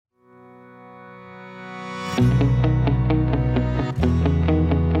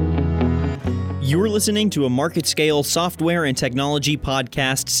You're listening to a Market Scale software and technology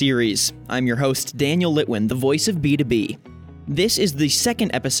podcast series. I'm your host, Daniel Litwin, the voice of B2B. This is the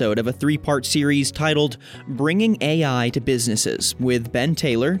second episode of a three-part series titled Bringing AI to Businesses with Ben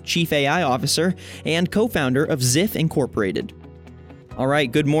Taylor, Chief AI Officer and co-founder of Ziff Incorporated. All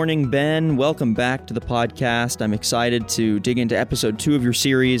right, good morning, Ben. Welcome back to the podcast. I'm excited to dig into episode 2 of your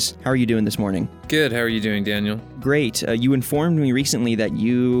series. How are you doing this morning? Good. How are you doing, Daniel? Great. You informed me recently that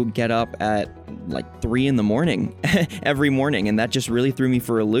you get up at like 3 in the morning every morning, and that just really threw me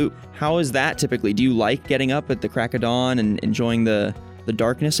for a loop. How is that typically? Do you like getting up at the crack of dawn and enjoying the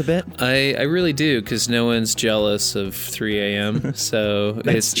darkness a bit? I really do, because no one's jealous of 3 a.m. So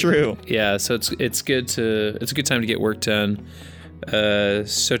That's true. Yeah, so it's a good time to get work done.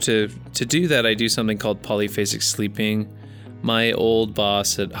 So to do that, I do something called polyphasic sleeping. My old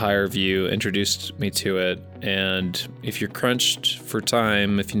boss at HireVue introduced me to it, and if you're crunched for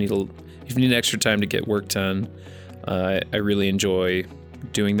time, if you need extra time to get work done, I really enjoy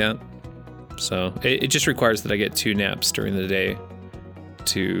doing that. So it just requires that I get 2 naps during the day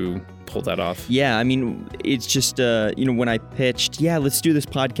to pull that off. Yeah, I mean, it's just, when I pitched, let's do this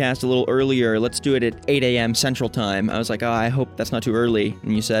podcast a little earlier. Let's do it at 8 a.m. Central Time. I was like, I hope that's not too early.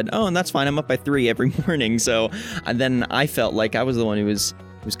 And you said, and that's fine. I'm up by 3 every morning. So then I felt like I was the one who was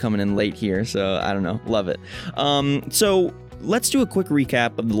coming in late here. So I don't know. Love it. So let's do a quick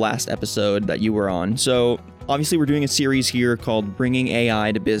recap of the last episode that you were on. So obviously, we're doing a series here called Bringing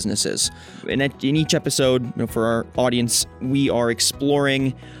AI to Businesses. And in each episode, for our audience, we are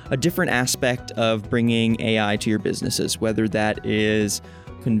exploring a different aspect of bringing AI to your businesses, whether that is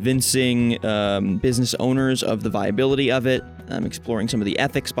convincing business owners of the viability of it, exploring some of the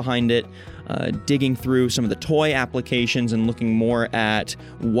ethics behind it, digging through some of the toy applications and looking more at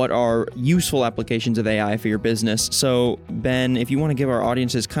what are useful applications of AI for your business. So, Ben, if you want to give our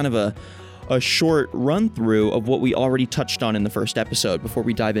audiences kind of a short run-through of what we already touched on in the first episode before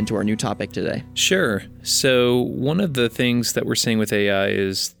we dive into our new topic today. Sure. So one of the things that we're seeing with AI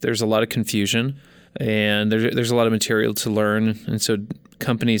is there's a lot of confusion, and there's a lot of material to learn. And so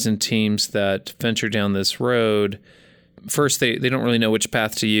companies and teams that venture down this road, first, they don't really know which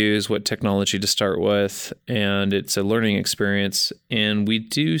path to use, what technology to start with, and it's a learning experience. And we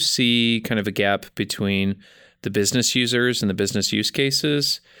do see kind of a gap between the business users and the business use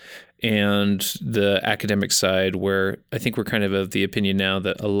cases and the academic side, where I think we're kind of the opinion now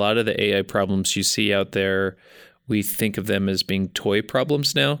that a lot of the AI problems you see out there, we think of them as being toy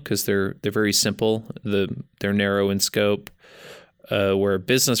problems now because they're very simple. They're narrow in scope, where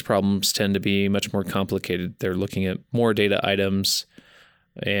business problems tend to be much more complicated. They're looking at more data items,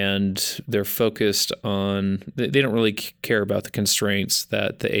 and they're focused on, they don't really care about the constraints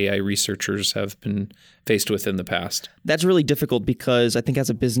that the AI researchers have been faced with in the past. That's really difficult because I think as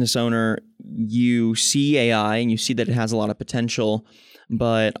a business owner, you see AI and you see that it has a lot of potential,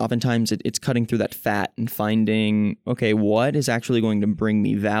 but oftentimes it's cutting through that fat and finding, okay, what is actually going to bring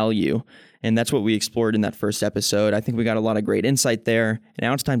me value? And that's what we explored in that first episode. I think we got a lot of great insight there. And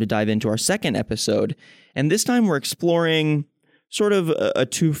now it's time to dive into our second episode. And this time we're exploring sort of a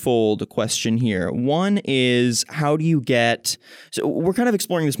twofold question here. One is, how do you get... So we're kind of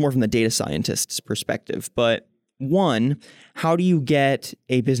exploring this more from the data scientist's perspective, but one, how do you get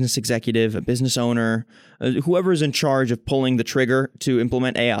a business executive, a business owner, whoever is in charge of pulling the trigger to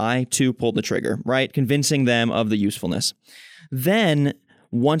implement AI to pull the trigger, right? Convincing them of the usefulness. Then,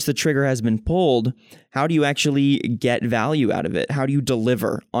 once the trigger has been pulled, how do you actually get value out of it? How do you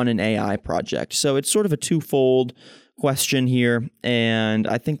deliver on an AI project? So it's sort of a twofold question here, and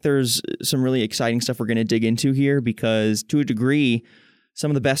I think there's some really exciting stuff we're going to dig into here because, to a degree,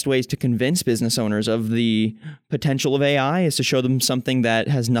 some of the best ways to convince business owners of the potential of AI is to show them something that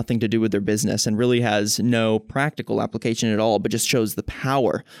has nothing to do with their business and really has no practical application at all, but just shows the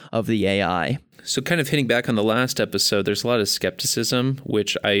power of the AI. So kind of hitting back on the last episode, there's a lot of skepticism,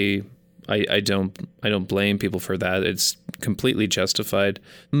 which I don't blame people for that. It's completely justified.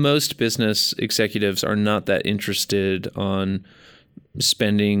 Most business executives are not that interested on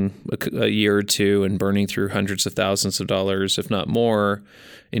spending a year or two and burning through hundreds of thousands of dollars, if not more,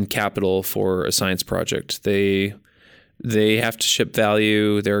 in capital for a science project. They have to ship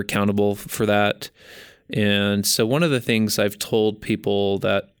value. They're accountable for that. And so one of the things I've told people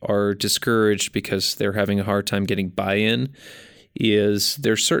that are discouraged because they're having a hard time getting buy-in is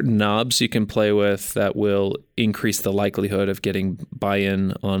there's certain knobs you can play with that will increase the likelihood of getting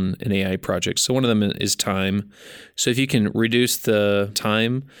buy-in on an AI project. So one of them is time. So if you can reduce the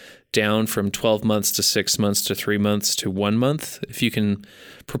time down from 12 months to 6 months to 3 months to 1 month, if you can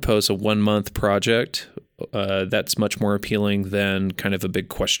propose a 1 month project that's much more appealing than kind of a big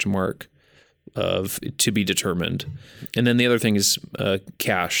question mark of to be determined. And then the other thing is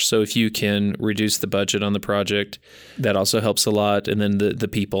cash. So if you can reduce the budget on the project, that also helps a lot. And then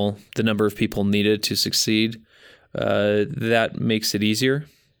the number of people needed to succeed, that makes it easier.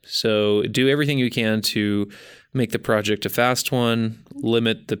 So do everything you can to make the project a fast one,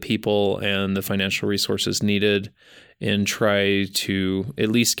 limit the people and the financial resources needed, and try to at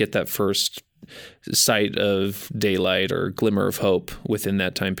least get that first sight of daylight or glimmer of hope within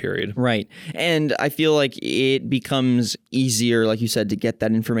that time period. Right. And I feel like it becomes easier, like you said, to get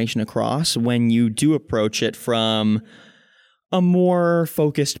that information across when you do approach it from a more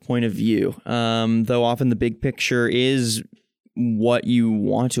focused point of view. Though often the big picture is what you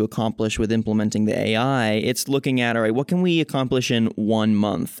want to accomplish with implementing the AI, it's looking at, all right, what can we accomplish in 1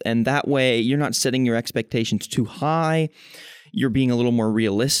 month? And that way you're not setting your expectations too high. You're being a little more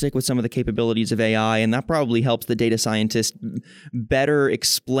realistic with some of the capabilities of AI, and that probably helps the data scientist better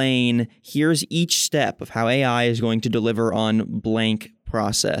explain, here's each step of how AI is going to deliver on blank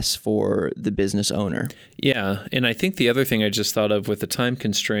process for the business owner. Yeah, and I think the other thing I just thought of with the time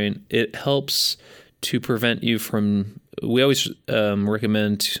constraint, it helps to prevent you from, we always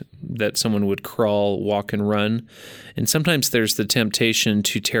recommend that someone would crawl, walk, and run. And sometimes there's the temptation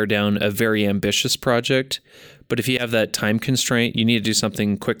to tear down a very ambitious project. But if you have that time constraint, you need to do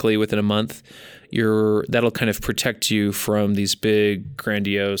something quickly within a month, that'll kind of protect you from these big,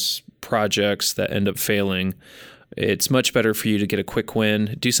 grandiose projects that end up failing. It's much better for you to get a quick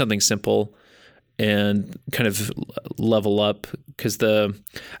win, do something simple, and kind of level up. Because the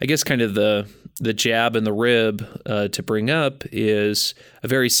jab and the rib to bring up is a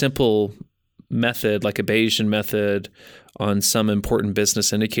very simple method, like a Bayesian method on some important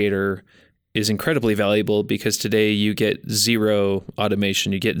business indicator, is incredibly valuable because today you get zero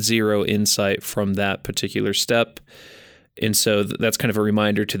automation, you get zero insight from that particular step. And so that's kind of a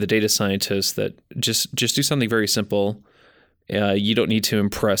reminder to the data scientists that just do something very simple. You don't need to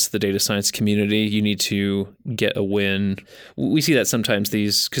impress the data science community. You need to get a win. We see that sometimes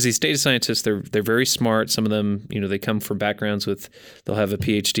because these data scientists, they're very smart. Some of them, they come from backgrounds they'll have a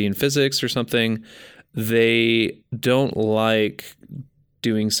PhD in physics or something. They don't like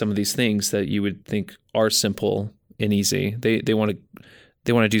doing some of these things that you would think are simple and easy. They want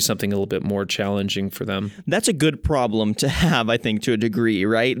to do something a little bit more challenging for them. That's a good problem to have, I think, to a degree,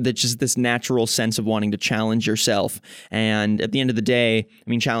 right? That's just this natural sense of wanting to challenge yourself. And at the end of the day,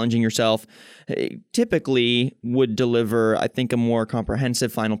 challenging yourself typically would deliver, I think, a more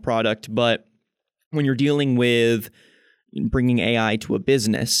comprehensive final product. But when you're dealing with bringing AI to a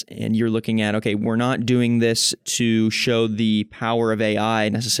business and you're looking at, okay, we're not doing this to show the power of AI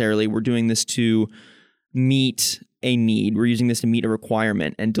necessarily. We're doing this to meet a need. We're using this to meet a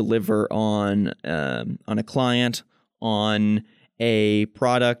requirement and deliver on a client, on a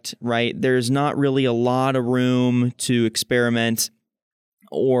product, right? There's not really a lot of room to experiment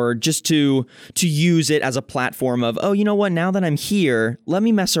or just to use it as a platform of, oh, you know what, now that I'm here, let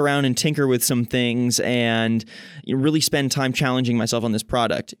me mess around and tinker with some things and really spend time challenging myself on this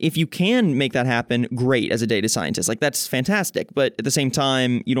product. If you can make that happen, great as a data scientist. Like, that's fantastic. But at the same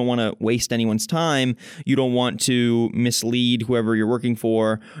time, you don't want to waste anyone's time. You don't want to mislead whoever you're working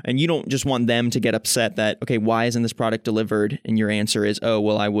for. And you don't just want them to get upset that, okay, why isn't this product delivered? And your answer is, oh,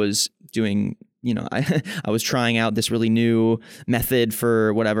 well, I was doing... I was trying out this really new method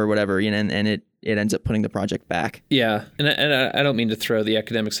for whatever, and it ends up putting the project back. Yeah, and I don't mean to throw the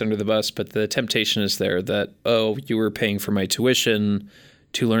academics under the bus, but the temptation is there that, oh, you were paying for my tuition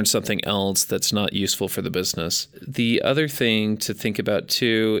to learn something else that's not useful for the business. The other thing to think about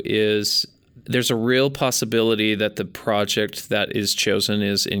too is there's a real possibility that the project that is chosen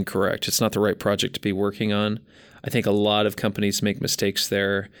is incorrect. It's not the right project to be working on. I think a lot of companies make mistakes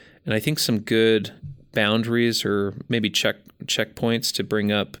there. And I think some good boundaries or maybe checkpoints to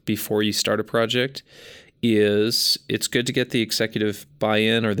bring up before you start a project is it's good to get the executive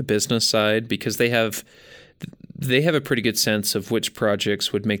buy-in or the business side because they have a pretty good sense of which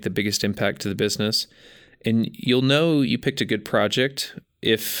projects would make the biggest impact to the business. And you'll know you picked a good project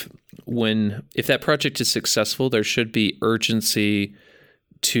if that project is successful, there should be urgency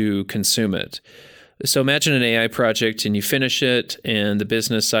to consume it. So imagine an AI project and you finish it and the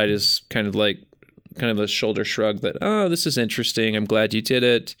business side is kind of a shoulder shrug that, oh, this is interesting. I'm glad you did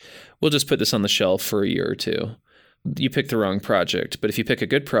it. We'll just put this on the shelf for a year or two. You picked the wrong project. But if you pick a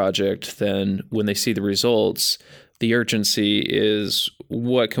good project, then when they see the results, the urgency is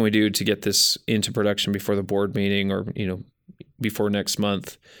what can we do to get this into production before the board meeting or, before next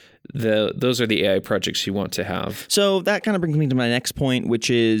month. Those are the AI projects you want to have. So that kind of brings me to my next point, which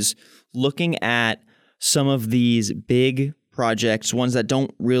is looking at some of these big projects, ones that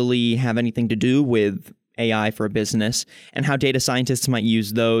don't really have anything to do with AI for a business, and how data scientists might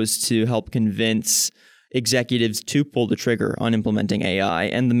use those to help convince executives to pull the trigger on implementing AI.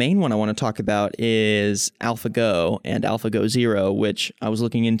 And the main one I want to talk about is AlphaGo and AlphaGo Zero, which I was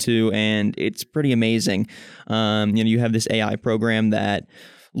looking into, and it's pretty amazing. You have this AI program that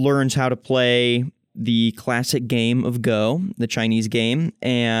learns how to play the classic game of Go, the Chinese game,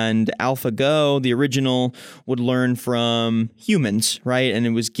 and AlphaGo, the original, would learn from humans, right? And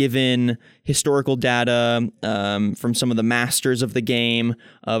it was given historical data from some of the masters of the game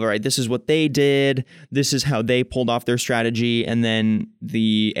of, all right, this is what they did, this is how they pulled off their strategy, and then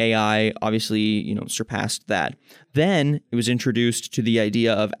the AI obviously, surpassed that. Then it was introduced to the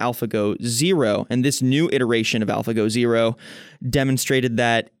idea of AlphaGo Zero, and this new iteration of AlphaGo Zero demonstrated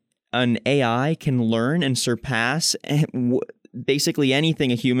that an AI can learn and surpass basically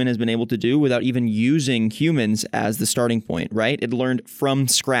anything a human has been able to do without even using humans as the starting point, right? It learned from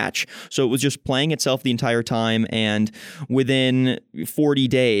scratch. So it was just playing itself the entire time, and within 40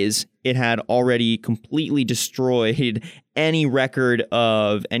 days, it had already completely destroyed any record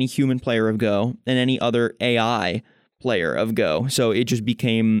of any human player of Go and any other AI player of Go. So it just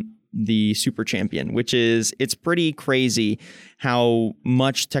became the super champion, it's pretty crazy how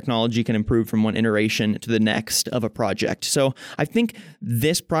much technology can improve from one iteration to the next of a project. So I think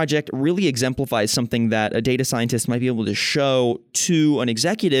this project really exemplifies something that a data scientist might be able to show to an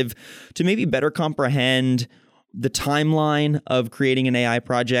executive to maybe better comprehend the timeline of creating an AI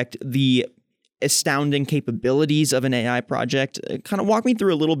project, the astounding capabilities of an AI project. Kind of walk me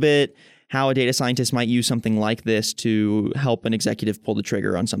through a little bit how a data scientist might use something like this to help an executive pull the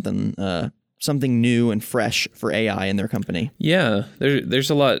trigger on something new and fresh for AI in their company. Yeah, there's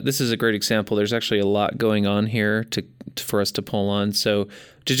a lot. This is a great example. There's actually a lot going on here for us to pull on. So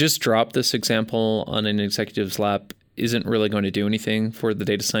to just drop this example on an executive's lap isn't really going to do anything for the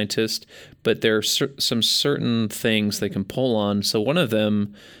data scientist, but there are some certain things they can pull on. So one of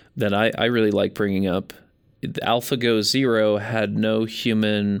them that I really like bringing up, the AlphaGo Zero had no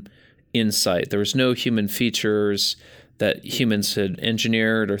human insight. There was no human features that humans had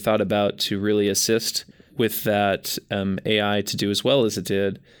engineered or thought about to really assist with that AI to do as well as it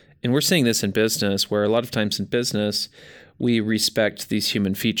did. And we're seeing this in business, where a lot of times in business, we respect these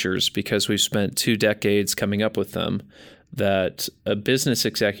human features because we've spent 2 decades coming up with them, that a business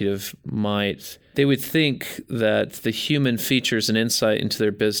executive they would think that the human features and insight into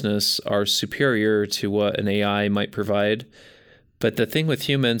their business are superior to what an AI might provide. But the thing with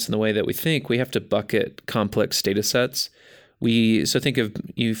humans and the way that we think, we have to bucket complex data sets. So think of,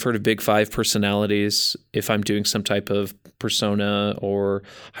 you've heard of Big Five personalities. If I'm doing some type of persona or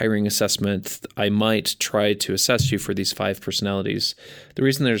hiring assessment, I might try to assess you for these 5 personalities. The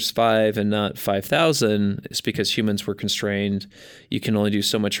reason there's 5 and not 5,000 is because humans were constrained. You can only do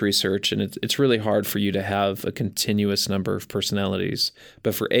so much research, and it's really hard for you to have a continuous number of personalities.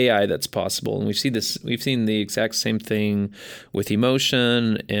 But for AI, that's possible. And we've seen the exact same thing with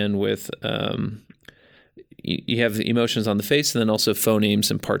emotion and with you have the emotions on the face, and then also phonemes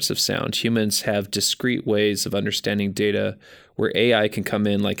and parts of sound. Humans have discrete ways of understanding data where AI can come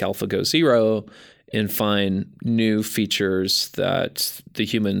in like AlphaGo Zero and find new features that the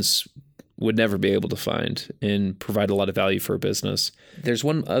humans would never be able to find and provide a lot of value for a business. There's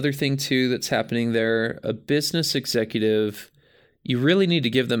one other thing too that's happening there. A business executive, you really need to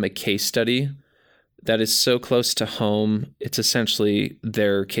give them a case study that is so close to home. It's essentially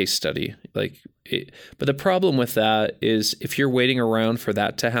their case study. But the problem with that is if you're waiting around for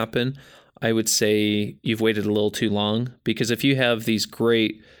that to happen, I would say you've waited a little too long, because if you have these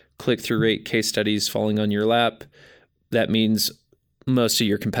great click-through rate case studies falling on your lap, that means most of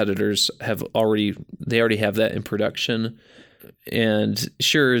your competitors already have that in production. And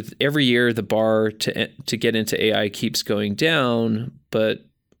sure, every year the bar to get into AI keeps going down, but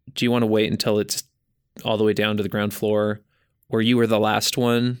do you want to wait until it's all the way down to the ground floor, where you were the last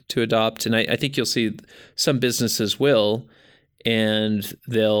one to adopt? And I think you'll see some businesses will, and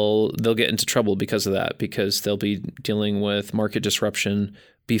they'll get into trouble because of that, because they'll be dealing with market disruption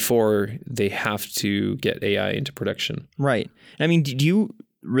before they have to get AI into production. Right. I mean, do you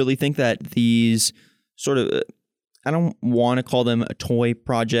really think that these sort of, I don't want to call them toy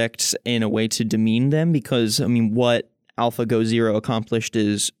projects in a way to demean them, because, I mean, what AlphaGo Zero accomplished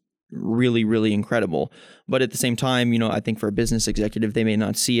is really, really incredible. But at the same time, I think for a business executive, they may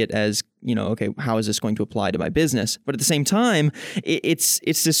not see it as, okay, how is this going to apply to my business? But at the same time, it's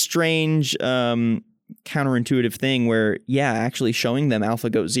this strange counterintuitive thing where, actually showing them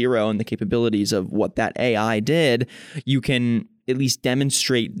AlphaGo Zero and the capabilities of what that AI did, you can at least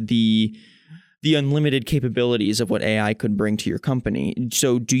demonstrate the the unlimited capabilities of what AI could bring to your company.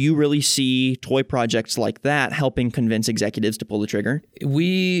 So do you really see toy projects like that helping convince executives to pull the trigger?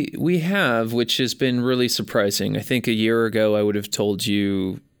 We have, which has been really surprising. I think a year ago I would have told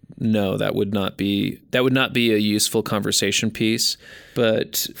you no, that would not be a useful conversation piece.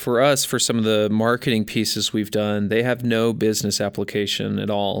 But for us, for some of the marketing pieces we've done, they have no business application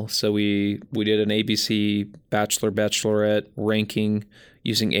at all. So we did an ABC Bachelorette ranking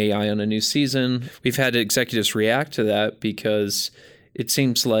using AI on a new season. We've had executives react to that because it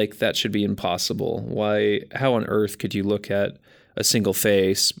seems like that should be impossible. How on earth could you look at a single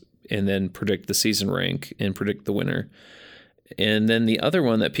face and then predict the season rank and predict the winner? And then the other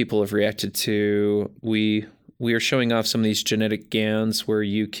one that people have reacted to, we are showing off some of these genetic GANs where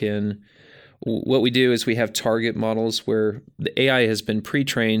what we do is we have target models where the AI has been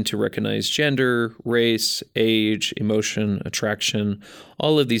pre-trained to recognize gender, race, age, emotion, attraction,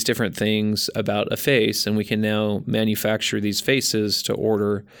 all of these different things about a face. And we can now manufacture these faces to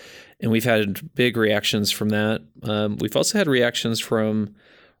order. And we've had big reactions from that. We've also had reactions from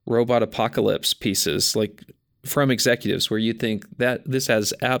robot apocalypse pieces, like from executives where you think that this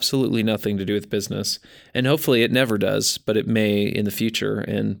has absolutely nothing to do with business. And hopefully it never does, but it may in the future.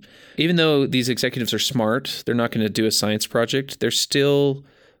 And even though these executives are smart, they're not going to do a science project. They're still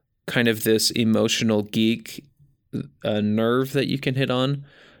kind of this emotional geek nerve that you can hit on.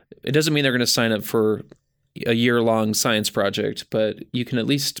 It doesn't mean they're going to sign up for a year-long science project, but you can at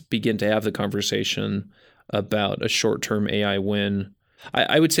least begin to have the conversation about a short-term AI win.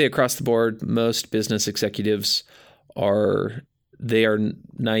 I would say across the board, most business executives are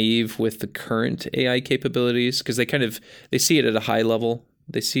naive with the current AI capabilities because they see it at a high level.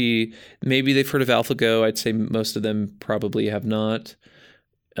 Maybe they've heard of AlphaGo. I'd say most of them probably have not.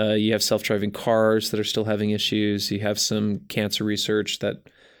 You have self-driving cars that are still having issues. You have some cancer research that,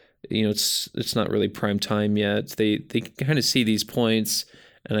 it's not really prime time yet. They kind of see these points,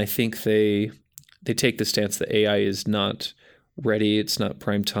 and I think they take the stance that AI is not ready, it's not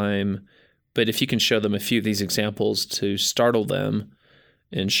prime time. But if you can show them a few of these examples to startle them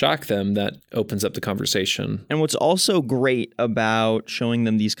and shock them, that opens up the conversation. And what's also great about showing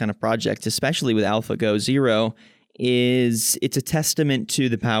them these kind of projects, especially with AlphaGo Zero, is it's a testament to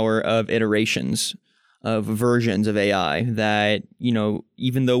the power of iterations, of versions of AI that,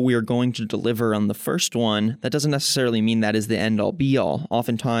 even though we are going to deliver on the first one, that doesn't necessarily mean that is the end all be all.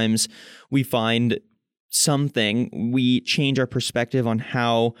 Oftentimes we find we change our perspective on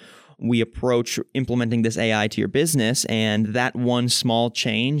how we approach implementing this AI to your business, and that one small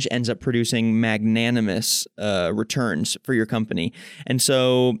change ends up producing magnanimous returns for your company. And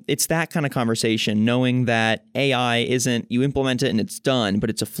so it's that kind of conversation, knowing that AI isn't, you implement it and it's done, but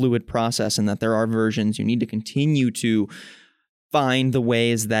it's a fluid process, and that there are versions you need to continue to find the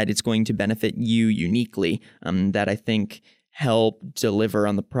ways that it's going to benefit you uniquely, that I think help deliver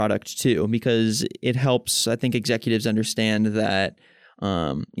on the product too, because it helps, I think, executives understand that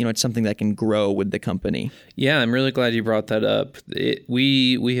it's something that can grow with the company. Yeah, I'm really glad you brought that up.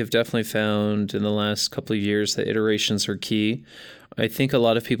 We have definitely found in the last couple of years that iterations are key. I think a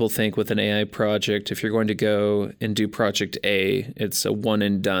lot of people think with an AI project, if you're going to go and do project A, it's a one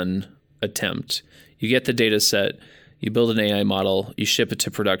and done attempt. You get the data set, you build an AI model, you ship it to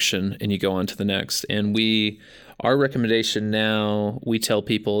production, and you go on to the next. And our recommendation now, we tell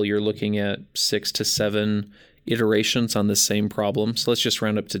people you're looking at 6 to 7 iterations on the same problem. So let's just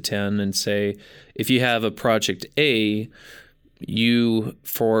round up to 10 and say, if you have a project A,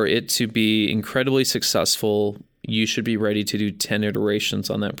 for it to be incredibly successful, you should be ready to do 10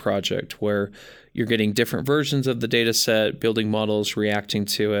 iterations on that project where you're getting different versions of the data set, building models, reacting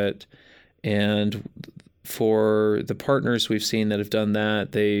to it. And for the partners we've seen that have done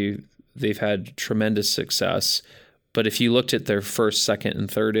that, they've had tremendous success. But if you looked at their first, second, and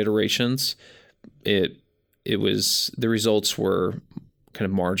third iterations, the results were kind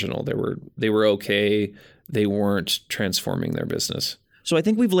of marginal. They were okay. They weren't transforming their business. So I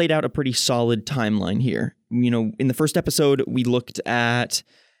think we've laid out a pretty solid timeline here. In the first episode, we looked at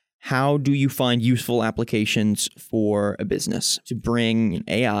how do you find useful applications for a business to bring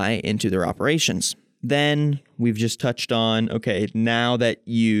AI into their operations. Then we've just touched on, okay, now that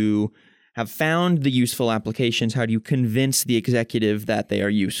you have found the useful applications, how do you convince the executive that they are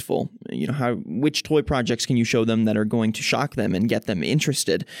useful? Which toy projects can you show them that are going to shock them and get them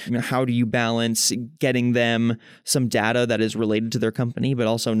interested? How do you balance getting them some data that is related to their company, but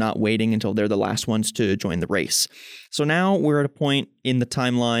also not waiting until they're the last ones to join the race? So now we're at a point in the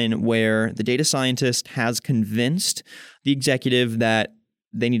timeline where the data scientist has convinced the executive that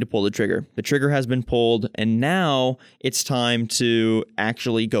they need to pull the trigger. The trigger has been pulled, and now it's time to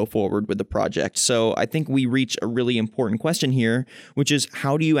actually go forward with the project. So I think we reach a really important question here, which is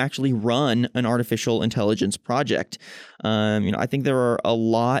how do you actually run an artificial intelligence project? I think there are a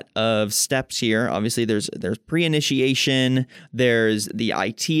lot of steps here. Obviously, there's pre-initiation, there's the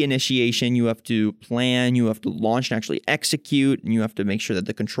IT initiation. You have to plan, you have to launch and actually execute, and you have to make sure that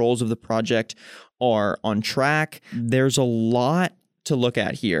the controls of the project are on track. There's a lot to look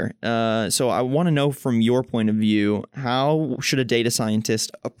at here. So I want to know from your point of view, how should a data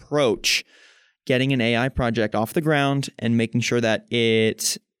scientist approach getting an AI project off the ground and making sure that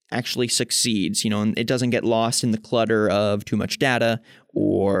it actually succeeds, and it doesn't get lost in the clutter of too much data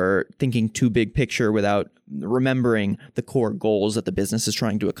or thinking too big picture without remembering the core goals that the business is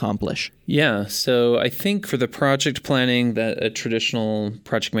trying to accomplish? Yeah, so I think for the project planning that a traditional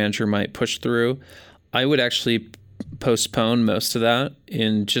project manager might push through, I would actually postpone most of that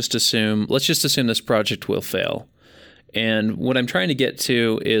and let's just assume this project will fail. And what I'm trying to get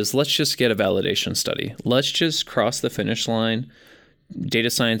to is let's just get a validation study. Let's just cross the finish line, data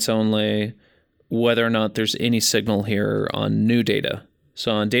science only, whether or not there's any signal here on new data.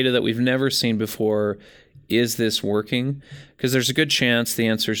 So on data that we've never seen before, is this working? Because there's a good chance the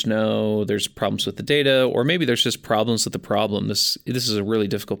answer is no, there's problems with the data, or maybe there's just problems with the problem. This is a really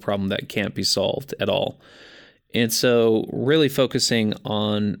difficult problem that can't be solved at all. And so really focusing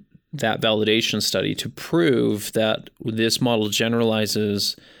on that validation study to prove that this model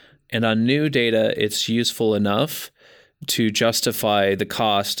generalizes, and on new data, it's useful enough to justify the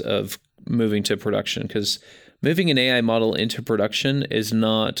cost of moving to production. Because moving an AI model into production is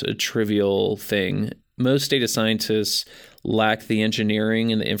not a trivial thing. Most data scientists lack the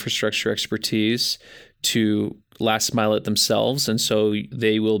engineering and the infrastructure expertise to last mile it themselves. And so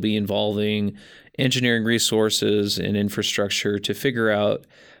they will be involving engineering resources and infrastructure to figure out,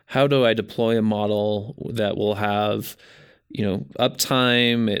 how do I deploy a model that will have,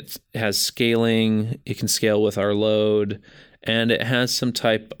 uptime, it has scaling, it can scale with our load, and it has some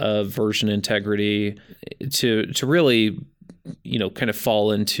type of version integrity to really, kind of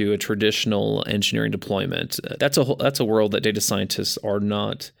fall into a traditional engineering deployment. That's a world that data scientists are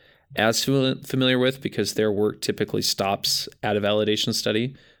not as familiar with because their work typically stops at a validation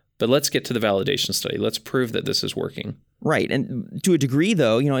study. But let's get to the validation study. Let's prove that this is working. Right. And to a degree,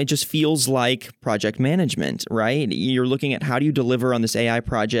 though, it just feels like project management, right? You're looking at how do you deliver on this AI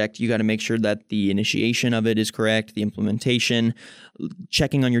project? You got to make sure that the initiation of it is correct, the implementation,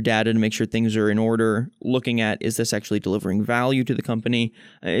 checking on your data to make sure things are in order, looking at, is this actually delivering value to the company?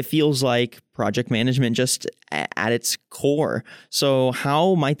 It feels like project management just at its core. So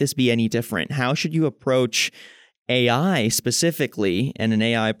how might this be any different? How should you approach AI specifically and an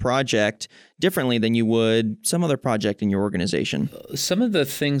AI project differently than you would some other project in your organization? Some of the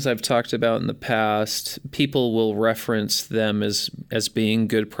things I've talked about in the past, people will reference them as being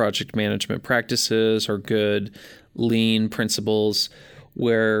good project management practices or good lean principles,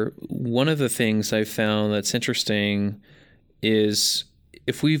 where one of the things I've found that's interesting is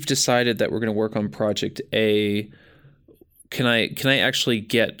if we've decided that we're going to work on project A, can I actually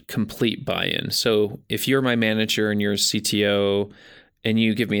get complete buy-in? So if you're my manager and you're a CTO and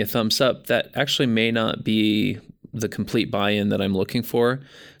you give me a thumbs up, that actually may not be the complete buy-in that I'm looking for.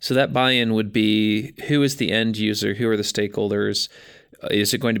 So that buy-in would be, who is the end user? Who are the stakeholders?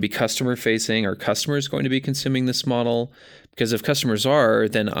 Is it going to be customer facing? Are customers going to be consuming this model? Because if customers are,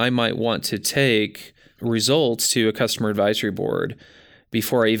 then I might want to take results to a customer advisory board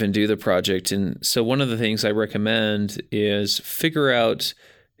before I even do the project. And so one of the things I recommend is figure out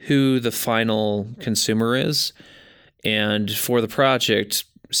who the final consumer is. And for the project,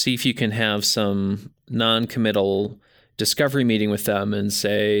 see if you can have some non-committal discovery meeting with them and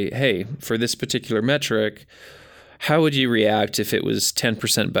say, hey, for this particular metric, how would you react if it was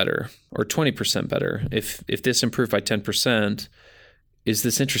 10% better or 20% better? If this improved by 10%, is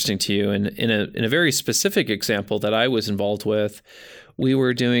this interesting to you? And in a very specific example that I was involved with, we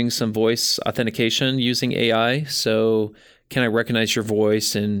were doing some voice authentication using AI. So can I recognize your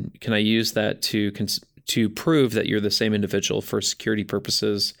voice, and can I use that to prove that you're the same individual for security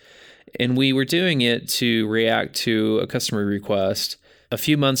purposes? And we were doing it to react to a customer request. A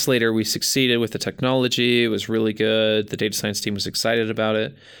few months later, we succeeded with the technology. It was really good. The data science team was excited about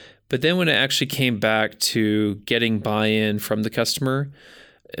it. But then when it actually came back to getting buy-in from the customer,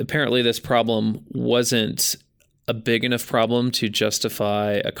 apparently this problem wasn't a big enough problem to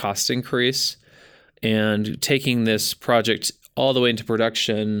justify a cost increase. And taking this project all the way into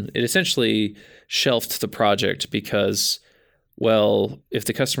production, it essentially shelved the project because, well, if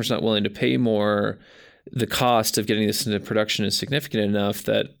the customer's not willing to pay more, the cost of getting this into production is significant enough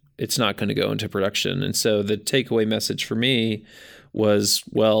that it's not going to go into production. And so the takeaway message for me was,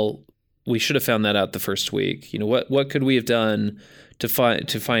 well, we should have found that out the first week. What could we have done to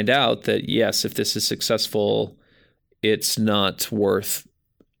find out that, yes, if this is successful, it's not worth,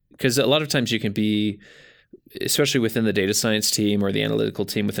 because a lot of times you can be, especially within the data science team or the analytical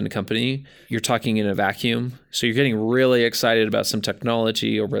team within a company, you're talking in a vacuum. So you're getting really excited about some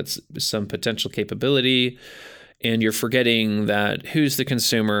technology or about some potential capability, and you're forgetting that who's the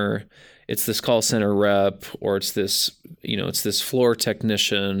consumer? It's this call center rep, or it's this floor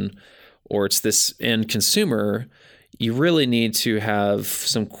technician, or it's this end consumer. You really need to have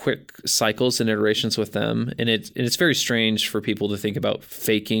some quick cycles and iterations with them. And it's very strange for people to think about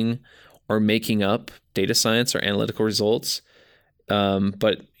faking or making up data science or analytical results.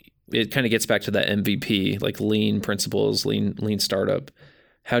 But it kind of gets back to that MVP, like lean principles, lean startup.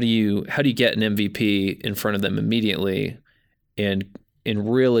 How do you get an MVP in front of them immediately and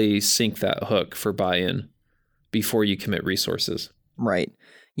really sink that hook for buy-in before you commit resources? Right.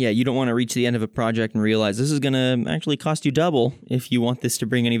 Yeah, you don't want to reach the end of a project and realize this is going to actually cost you double if you want this to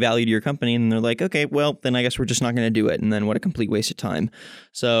bring any value to your company. And they're like, okay, well, then I guess we're just not going to do it. And then what a complete waste of time.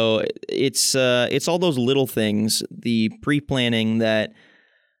 So it's all those little things, the pre-planning that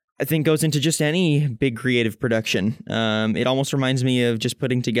I think goes into just any big creative production. It almost reminds me of just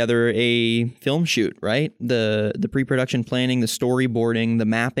putting together a film shoot, right? The pre-production planning, the storyboarding, the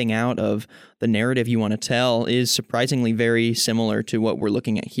mapping out of the narrative you want to tell is surprisingly very similar to what we're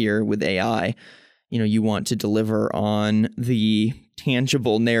looking at here with AI. You want to deliver on the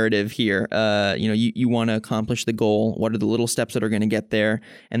tangible narrative here. You want to accomplish the goal. What are the little steps that are going to get there?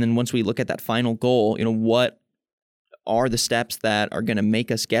 And then once we look at that final goal, what are the steps that are going to make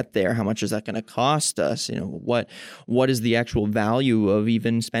us get there? How much is that going to cost us? What is the actual value of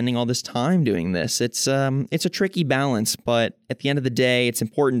even spending all this time doing this? It's a tricky balance, but at the end of the day, it's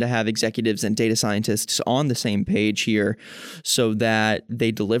important to have executives and data scientists on the same page here so that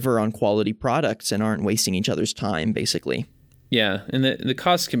they deliver on quality products and aren't wasting each other's time, basically. Yeah, and the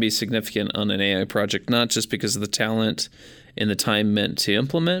cost can be significant on an AI project, not just because of the talent and the time meant to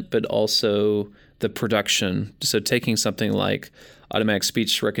implement, but also the production. So taking something like automatic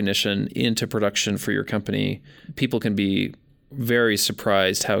speech recognition into production for your company, people can be very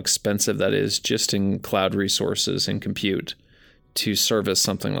surprised how expensive that is just in cloud resources and compute to service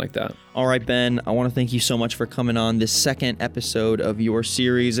something like that. All right, Ben, I want to thank you so much for coming on this second episode of your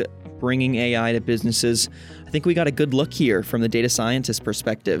series, Bringing AI to Businesses. I think we got a good look here from the data scientist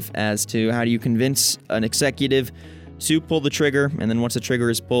perspective as to how do you convince an executive to pull the trigger, and then once the trigger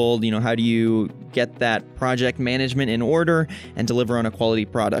is pulled, how do you get that project management in order and deliver on a quality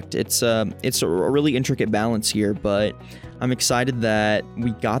product? It's a really intricate balance here, but I'm excited that we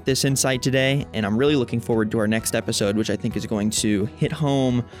got this insight today, and I'm really looking forward to our next episode, which I think is going to hit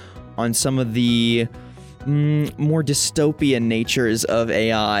home on some of the more dystopian natures of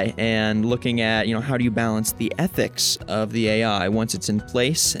AI and looking at, how do you balance the ethics of the AI once it's in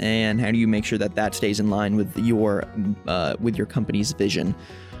place, and how do you make sure that that stays in line with your company's vision.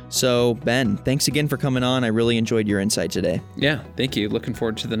 So, Ben, thanks again for coming on. I really enjoyed your insight today. Yeah, thank you. Looking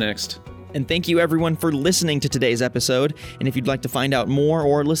forward to the next. And thank you everyone for listening to today's episode. And if you'd like to find out more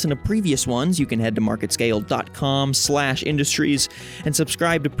or listen to previous ones, you can head to marketscale.com/industries and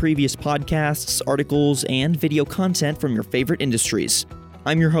subscribe to previous podcasts, articles, and video content from your favorite industries.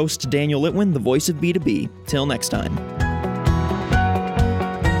 I'm your host, Daniel Litwin, the voice of B2B. Till next time.